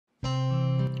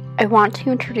I want to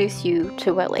introduce you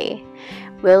to Willie.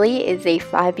 Willie is a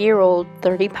 5-year-old,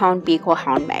 30-pound Beagle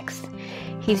Hound mix.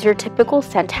 He's your typical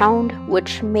scent hound,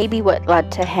 which may be what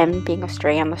led to him being a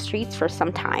stray on the streets for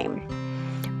some time.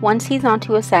 Once he's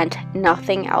onto a scent,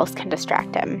 nothing else can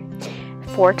distract him.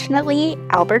 Fortunately,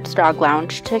 Albert's Dog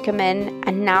Lounge took him in,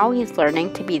 and now he's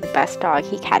learning to be the best dog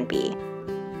he can be.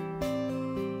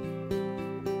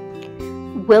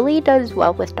 Willie does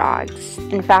well with dogs.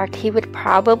 In fact, he would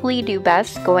probably do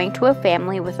best going to a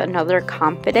family with another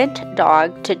confident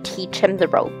dog to teach him the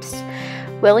ropes.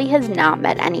 Willie has not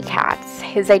met any cats.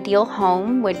 His ideal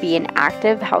home would be an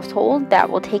active household that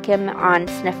will take him on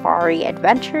safari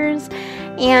adventures,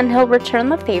 and he'll return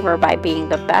the favor by being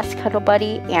the best cuddle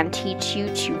buddy and teach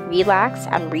you to relax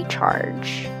and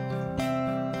recharge.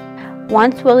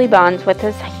 Once Willie bonds with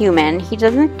his human, he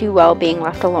doesn't do well being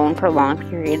left alone for long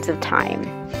periods of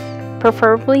time.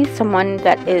 Preferably someone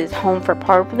that is home for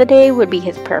part of the day would be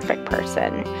his perfect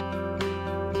person.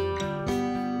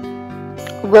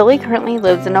 Willie currently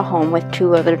lives in a home with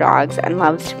 2 other dogs and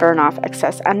loves to burn off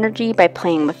excess energy by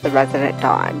playing with the resident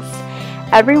dogs.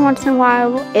 Every once in a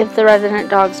while, if the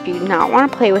resident dogs do not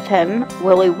want to play with him,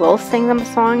 Willie will sing them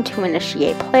a song to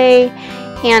initiate play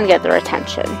and get their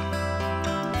attention.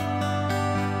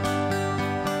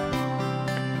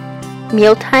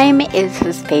 Mealtime is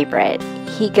his favorite.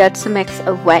 He gets a mix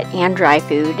of wet and dry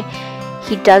food.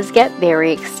 He does get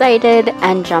very excited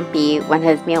and jumpy when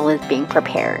his meal is being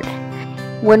prepared.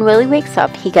 When Willie wakes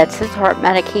up, he gets his heart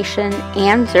medication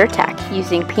and Zyrtec,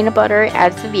 using peanut butter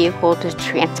as the vehicle to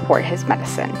transport his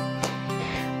medicine.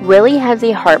 Willie has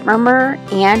a heart murmur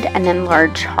and an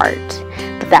enlarged heart,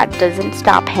 but that doesn't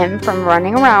stop him from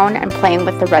running around and playing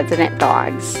with the resident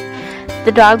dogs.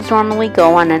 The dogs normally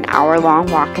go on an hour-long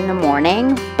walk in the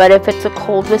morning, but if it's a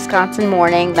cold Wisconsin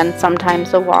morning, then sometimes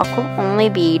the walk will only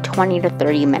be 20 to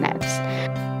 30 minutes.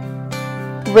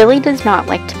 Willie does not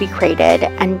like to be crated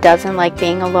and doesn't like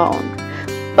being alone,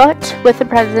 but with the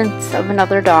presence of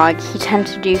another dog, he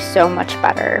tends to do so much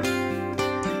better.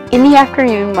 In the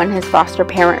afternoon, when his foster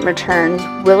parent returns,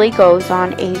 Willie goes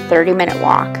on a 30-minute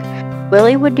walk.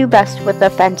 Willie would do best with a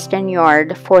fenced-in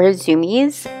yard for his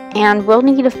zoomies, and will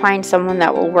need to find someone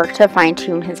that will work to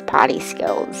fine-tune his potty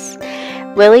skills.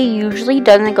 Willie usually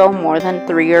doesn't go more than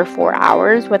 3 or 4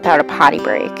 hours without a potty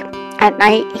break. At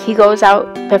night, he goes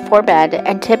out before bed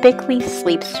and typically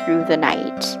sleeps through the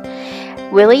night.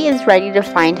 Willie is ready to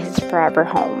find his forever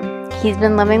home. He's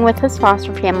been living with his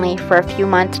foster family for a few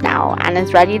months now and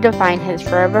is ready to find his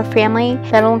forever family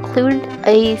that'll include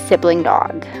a sibling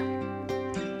dog.